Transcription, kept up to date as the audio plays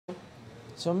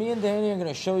So me and Danny are going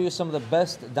to show you some of the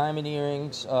best diamond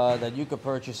earrings that you could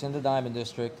purchase in the Diamond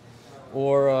District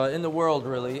or in the world,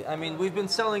 really. I mean, we've been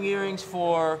selling earrings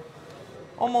for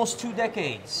almost 2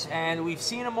 decades, and we've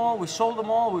seen them all, we sold them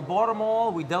all, we bought them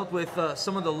all, we dealt with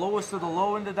some of the lowest of the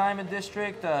low in the Diamond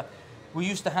District. We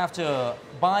used to have to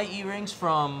buy earrings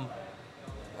from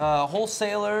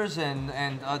wholesalers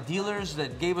and dealers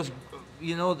that gave us,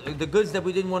 you know, the goods that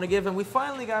we didn't want to give, and we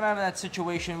finally got out of that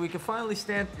situation. We could finally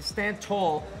stand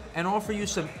tall and offer you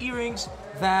some earrings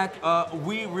that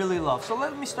we really love. So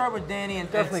let me start with Danny and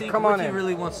see what he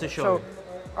really wants to show you.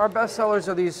 Our best sellers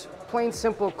are these plain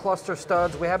simple cluster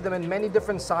studs. We have them in many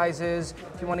different sizes.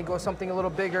 If you want to go something a little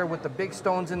bigger with the big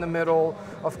stones in the middle,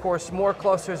 of course more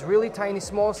clusters, really tiny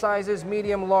small sizes,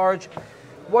 medium, large.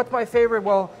 What's my favorite?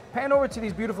 Well, pan over to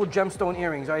these beautiful gemstone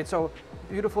earrings, right? So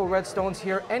beautiful red stones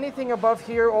here. Anything above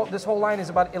here, this whole line is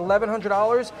about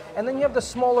 $1,100, and then you have the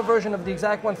smaller version of the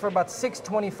exact one for about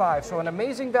 $625. So an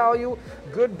amazing value,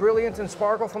 good brilliance and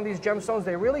sparkle from these gemstones.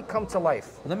 They really come to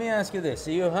life. Let me ask you this.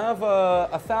 So you have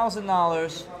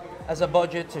 $1,000 as a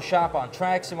budget to shop on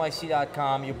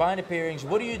TraxNYC.com. You're buying up earrings.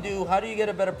 What do you do? How do you get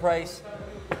a better price?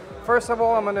 First of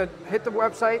all, I'm going to hit the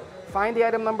website, find the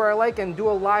item number I like, and do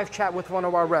a live chat with one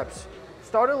of our reps.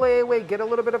 Start a layaway, get a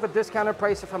little bit of a discounted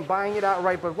price if I'm buying it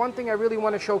outright, but one thing I really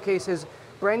want to showcase is,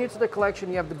 brand new to the collection,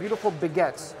 you have the beautiful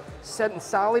baguettes, set in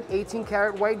solid 18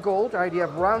 karat white gold, right? You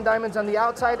have round diamonds on the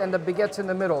outside and the baguettes in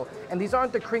the middle. And these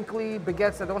aren't the crinkly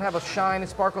baguettes that don't have a shine and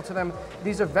sparkle to them.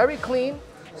 These are very clean,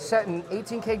 set in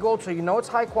 18K gold, so you know it's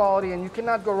high quality and you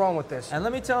cannot go wrong with this. And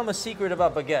let me tell them a secret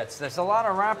about baguettes. There's a lot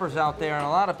of rappers out there and a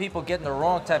lot of people getting the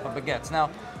wrong type of baguettes. Now,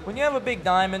 when you have a big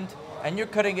diamond and you're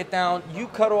cutting it down, you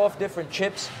cut off different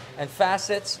chips and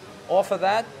facets off of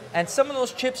that, and some of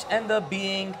those chips end up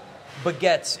being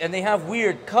baguettes, and they have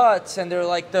weird cuts, and they're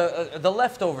like the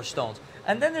leftover stones.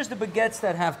 And then there's the baguettes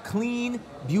that have clean,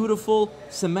 beautiful,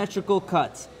 symmetrical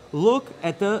cuts. Look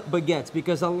at the baguettes,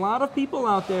 because a lot of people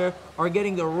out there are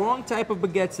getting the wrong type of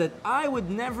baguettes that I would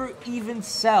never even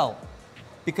sell,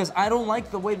 because I don't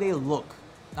like the way they look.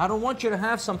 I don't want you to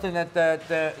have something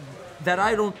that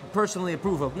I don't personally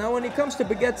approve of. Now, when it comes to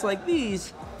baguettes like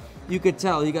these, you could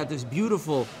tell you got this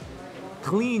beautiful,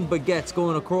 clean baguettes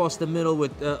going across the middle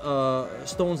with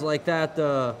stones like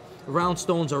that, round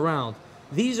stones around.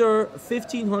 These are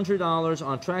 $1,500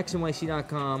 on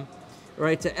TraxNYC.com,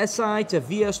 right? To SI to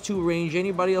VS2 range.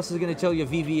 Anybody else is going to tell you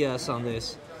VVS on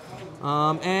this.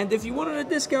 And if you wanted a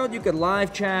discount, you could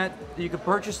live chat. You could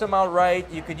purchase them outright.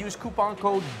 You could use coupon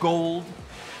code GOLD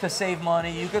to save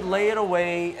money. You could lay it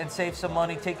away and save some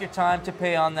money. Take your time to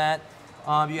pay on that.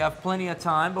 You have plenty of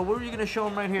time, but what are you going to show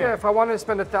them right here? Yeah, if I wanted to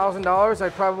spend $1,000,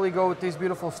 I'd probably go with these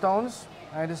beautiful stones.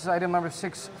 All right, this is item number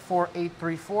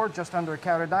 64834, just under a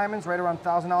carat of diamonds, right around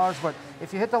 $1,000. But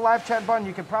if you hit the live chat button,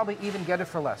 you can probably even get it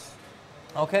for less.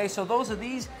 Okay, so those are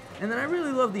these, and then I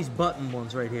really love these button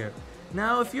ones right here.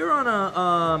 Now, if you're on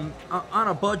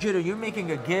a budget, or you're making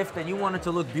a gift and you want it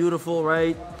to look beautiful,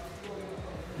 right?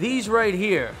 These right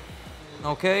here,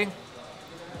 okay?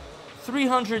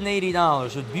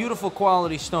 $380 with beautiful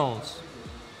quality stones.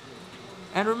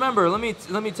 And remember, let me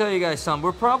tell you guys something.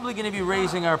 We're probably going to be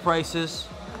raising our prices.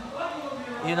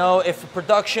 You know, if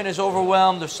production is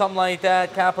overwhelmed or something like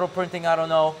that, capital printing, I don't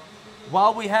know.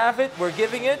 While we have it, we're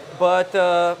giving it, but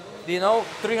you know,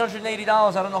 $380,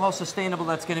 I don't know how sustainable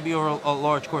that's going to be over a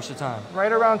large course of time.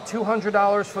 Right around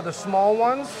 $200 for the small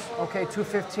ones. Okay,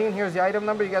 $215. Here's the item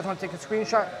number. You guys want to take a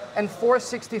screenshot? And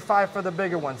 $465 for the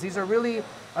bigger ones. These are really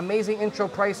amazing intro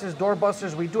prices,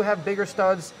 doorbusters. We do have bigger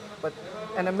studs, but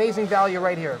an amazing value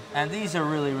right here. And these are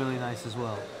really, really nice as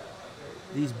well.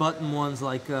 These button ones,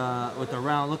 like with the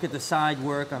round, look at the side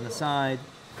work on the side.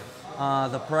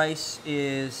 The price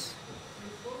is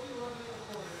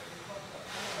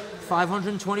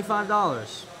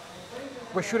 $525.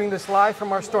 We're shooting this live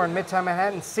from our store in Midtown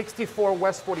Manhattan, 64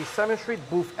 West 47th Street,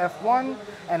 booth F1.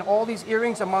 And all these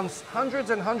earrings, amongst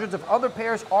hundreds and hundreds of other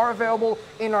pairs, are available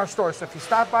in our store. So if you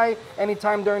stop by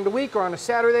anytime during the week or on a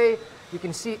Saturday, you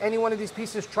can see any one of these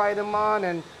pieces, try them on,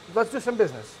 and let's do some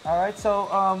business. All right,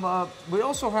 so we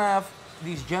also have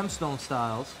these gemstone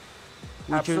styles,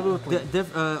 which Absolutely.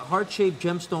 are heart-shaped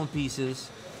gemstone pieces.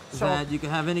 So that you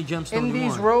can have any gemstone in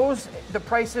these rows, the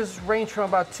prices range from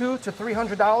about $200 to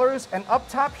 $300. And up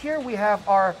top here, we have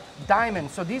our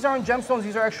diamonds. So these aren't gemstones,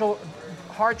 these are actual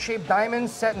heart-shaped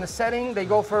diamonds set in the setting. They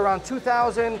go for around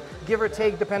 $2,000, give or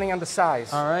take, depending on the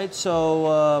size. All right,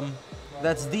 so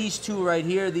that's these two right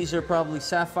here. These are probably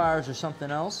sapphires or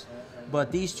something else.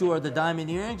 But these two are the diamond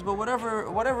earrings, but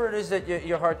whatever it is that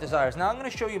your heart desires. Now I'm gonna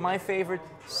show you my favorite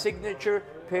signature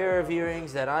pair of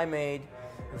earrings that I made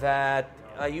that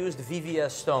I used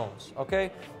VVS stones,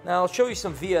 okay? Now I'll show you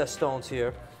some VS stones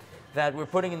here that we're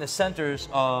putting in the centers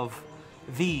of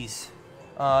these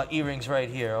earrings right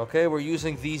here, okay? We're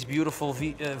using these beautiful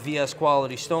VS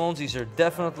quality stones. These are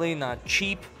definitely not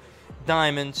cheap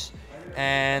diamonds,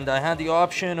 and I had the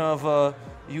option of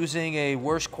using a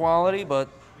worse quality, but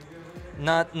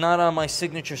not on my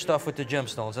signature stuff with the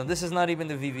gemstones. And this is not even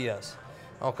the VVS.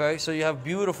 Okay, so you have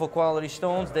beautiful quality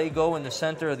stones. They go in the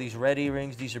center of these red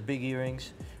earrings. These are big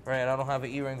earrings, right? I don't have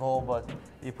an earring hole, but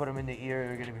you put them in the ear,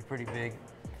 they're gonna be pretty big.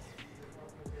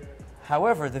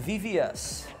 However, the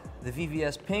VVS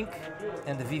pink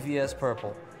and the VVS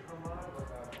purple.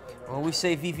 When we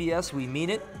say VVS, we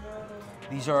mean it.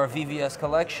 These are our VVS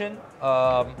collection.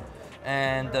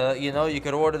 You know, you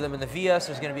could order them in the VS.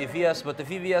 There's going to be a VS, but the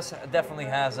VVS definitely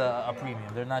has a premium.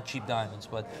 They're not cheap diamonds,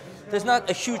 but there's not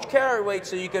a huge carry weight,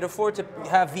 so you could afford to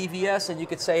have VVS, and you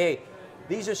could say, hey,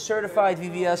 these are certified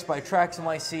VVS by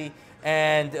TraxNYC,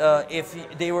 and if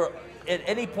they were at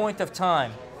any point of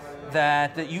time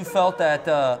that you felt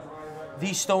that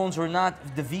these stones were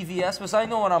not the VVS, because I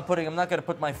know what I'm putting. I'm not going to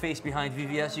put my face behind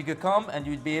VVS. You could come and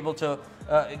you'd be able to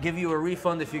give you a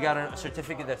refund if you got a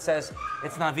certificate that says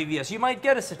it's not VVS. You might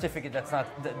get a certificate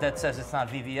that says it's not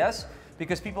VVS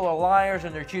because people are liars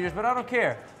and they're cheaters, but I don't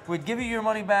care. We'd give you your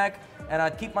money back, and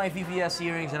I'd keep my VVS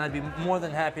earrings, and I'd be more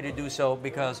than happy to do so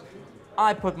because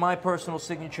I put my personal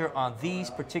signature on these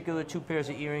particular 2 pairs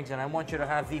of earrings, and I want you to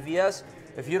have VVS.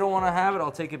 If you don't want to have it,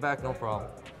 I'll take it back, no problem.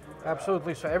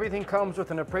 Absolutely. So everything comes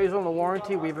with an appraisal and a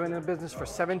warranty. We've been in business for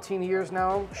 17 years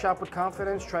now. Shop with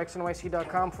confidence.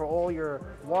 TraxNYC.com for all your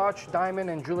watch, diamond,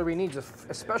 and jewelry needs,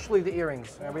 especially the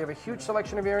earrings. We have a huge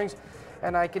selection of earrings,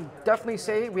 and I can definitely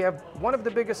say we have one of the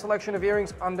biggest selection of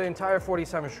earrings on the entire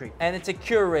 47th Street. And it's a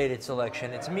curated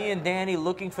selection. It's me and Danny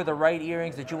looking for the right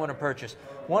earrings that you want to purchase.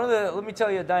 Let me tell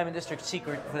you a Diamond District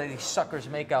secret that these suckers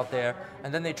make out there,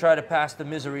 and then they try to pass the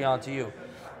misery on to you.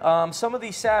 Some of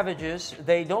these savages,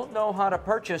 they don't know how to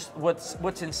purchase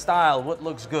what's in style, what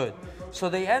looks good. So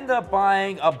they end up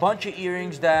buying a bunch of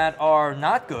earrings that are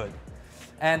not good.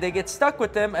 And they get stuck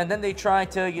with them, and then they try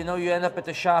to, you know, you end up at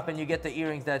the shop and you get the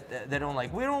earrings that they don't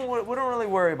like. We don't really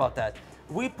worry about that.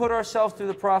 We put ourselves through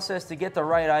the process to get the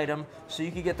right item so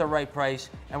you can get the right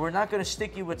price, and we're not going to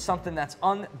stick you with something that's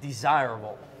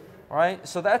undesirable, right?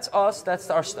 So that's us, that's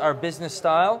our business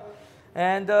style.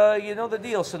 And you know the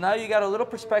deal. So now you got a little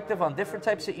perspective on different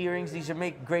types of earrings. These are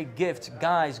make great gifts,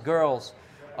 guys, girls,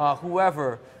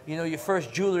 whoever. You know, your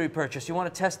first jewelry purchase. You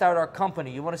want to test out our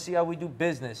company. You want to see how we do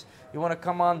business. You want to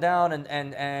come on down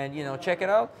and you know, check it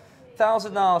out.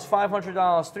 $1,000, $500,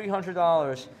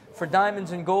 $300 for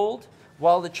diamonds and gold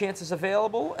while the chance is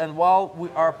available and while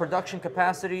our production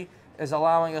capacity is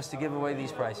allowing us to give away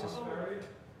these prices.